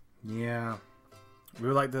cleanser. Yeah. We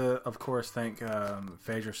would like to, of course, thank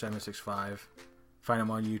Phaser765. Find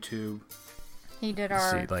him on YouTube. He did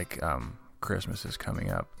our... See, like, Christmas is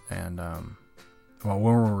coming up. And, well, when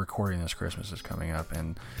we're recording this, Christmas is coming up.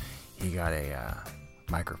 And he got a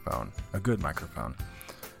microphone. A good microphone.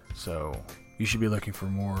 So you should be looking for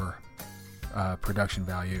more production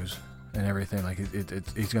values and everything. Like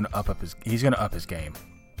he's gonna up his game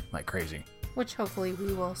like crazy. Which hopefully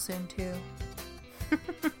we will soon too.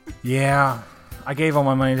 Yeah, I gave all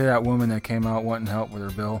my money to that woman that came out wanting help with her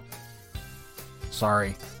bill.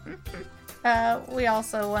 Sorry. We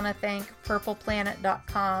also want to thank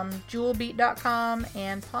purpleplanet.com, jewelbeat.com,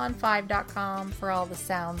 and pond5.com for all the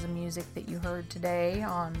sounds and music that you heard today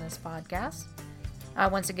on this podcast. I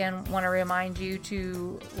once again want to remind you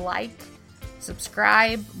to like,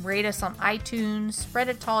 subscribe, rate us on iTunes, spread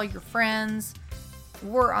it to all your friends.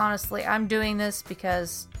 I'm doing this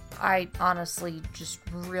because I honestly just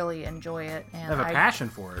really enjoy it. And I have a passion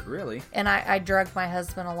for it, really. And I drug my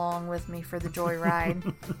husband along with me for the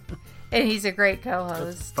joyride. And he's a great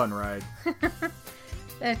co-host. It's a fun ride.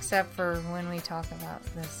 Except for when we talk about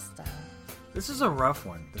this stuff. This is a rough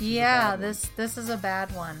one. This is a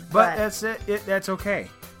bad one. But that's it. That's okay.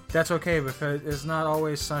 That's okay because it's not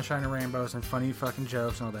always sunshine and rainbows and funny fucking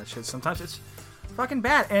jokes and all that shit. Sometimes it's fucking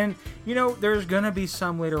bad. And, you know, there's going to be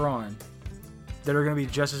some later on that are going to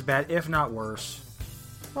be just as bad, if not worse.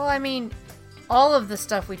 Well, I mean, all of the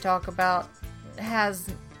stuff we talk about has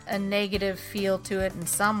a negative feel to it in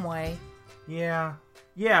some way. Yeah,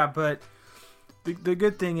 but the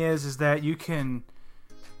good thing is that you can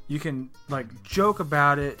like joke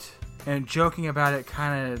about it, and joking about it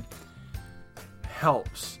kind of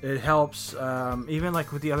helps. It helps, even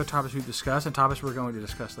like with the other topics we've discussed and topics we're going to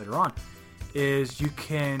discuss later on, is you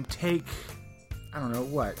can take, I don't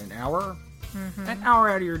know, an hour? Mm-hmm. An hour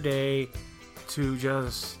out of your day to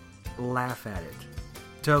just laugh at it.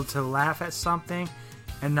 To laugh at something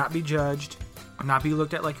and not be judged, not be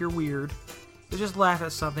looked at like you're weird. To just laugh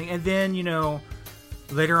at something. And then, you know,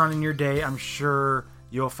 later on in your day, I'm sure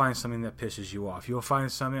you'll find something that pisses you off. You'll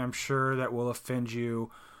find something, I'm sure, that will offend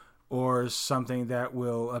you, or something that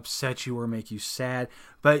will upset you or make you sad.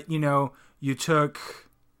 But, you know, you took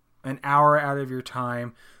an hour out of your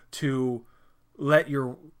time to let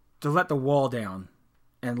the wall down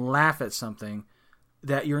and laugh at something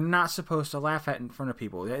that you're not supposed to laugh at in front of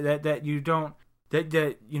people. That you don't, that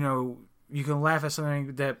you know, you can laugh at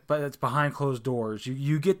something but it's behind closed doors.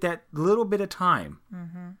 You get that little bit of time,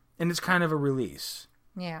 and it's kind of a release.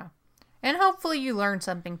 Yeah. And hopefully you learn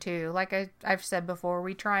something too. Like I've said before,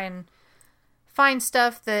 we try and find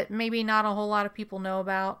stuff that maybe not a whole lot of people know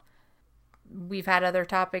about. We've had other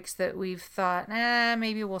topics that we've thought,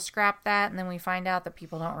 maybe we'll scrap that, and then we find out that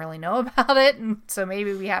people don't really know about it, and so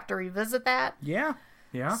maybe we have to revisit that. Yeah.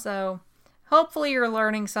 So hopefully you're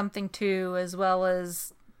learning something too, as well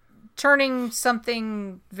as turning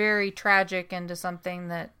something very tragic into something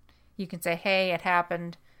that you can say, hey, it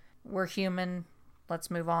happened. We're human.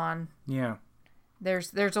 Let's move on. Yeah.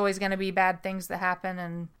 There's always going to be bad things that happen,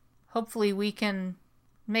 and hopefully we can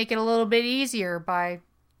make it a little bit easier by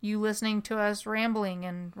you listening to us rambling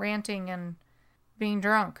and ranting and being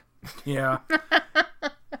drunk. Yeah.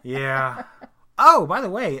 Yeah. Oh, by the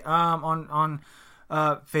way, on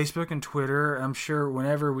Facebook and Twitter, I'm sure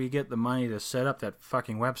whenever we get the money to set up that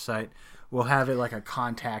fucking website, we'll have it like a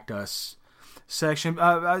contact us section.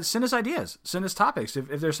 Send us ideas. Send us topics. If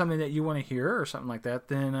there's something that you want to hear or something like that,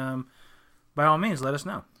 then by all means, let us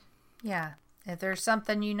know. Yeah. If there's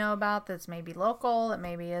something you know about that's maybe local, that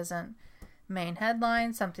maybe isn't main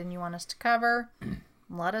headline, something you want us to cover,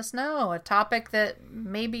 let us know. A topic that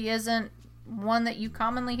maybe isn't one that you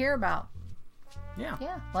commonly hear about.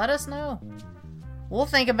 Yeah, let us know. We'll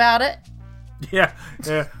think about it. Yeah,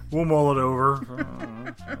 we'll mull it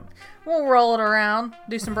over. We'll roll it around,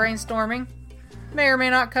 do some brainstorming. May or may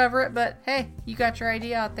not cover it, but hey, you got your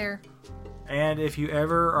idea out there. And if you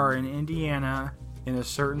ever are in Indiana in a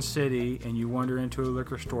certain city and you wander into a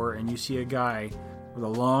liquor store and you see a guy with a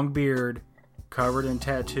long beard covered in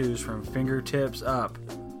tattoos from fingertips up,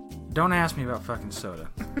 don't ask me about fucking soda.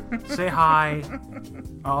 Say hi.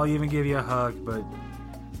 I'll even give you a hug, but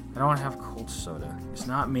I don't want to have cold soda. It's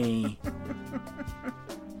not me.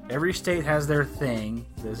 Every state has their thing.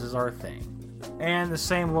 This is our thing. And the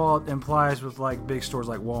same law implies with like big stores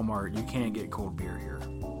like Walmart. You can't get cold beer here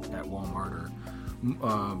at Walmart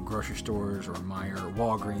or grocery stores or Meijer,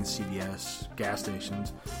 Walgreens, CVS, gas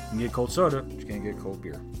stations. You can get cold soda, but you can't get cold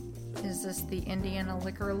beer. Is this the Indiana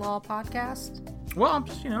Liquor Law podcast? Well, I'm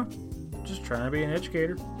just trying to be an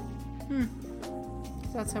educator.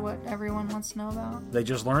 That's what everyone wants to know about. They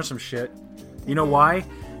just learned some shit. You know why?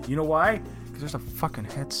 Because there's a fucking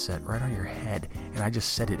headset right on your head, and I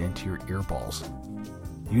just set it into your earballs.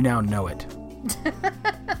 You now know it.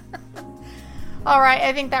 All right,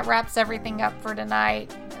 I think that wraps everything up for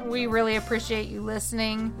tonight. We really appreciate you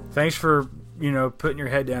listening. Thanks for, putting your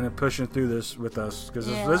head down and pushing through this with us, because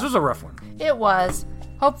Yeah. this was a rough one. It was.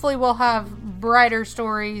 Hopefully we'll have brighter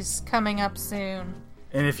stories coming up soon.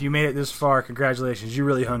 And if you made it this far, congratulations. You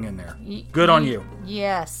really hung in there. Good on you.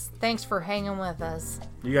 Yes. Thanks for hanging with us.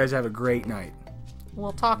 You guys have a great night.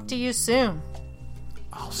 We'll talk to you soon.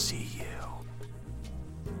 I'll see you.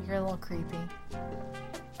 You're a little creepy.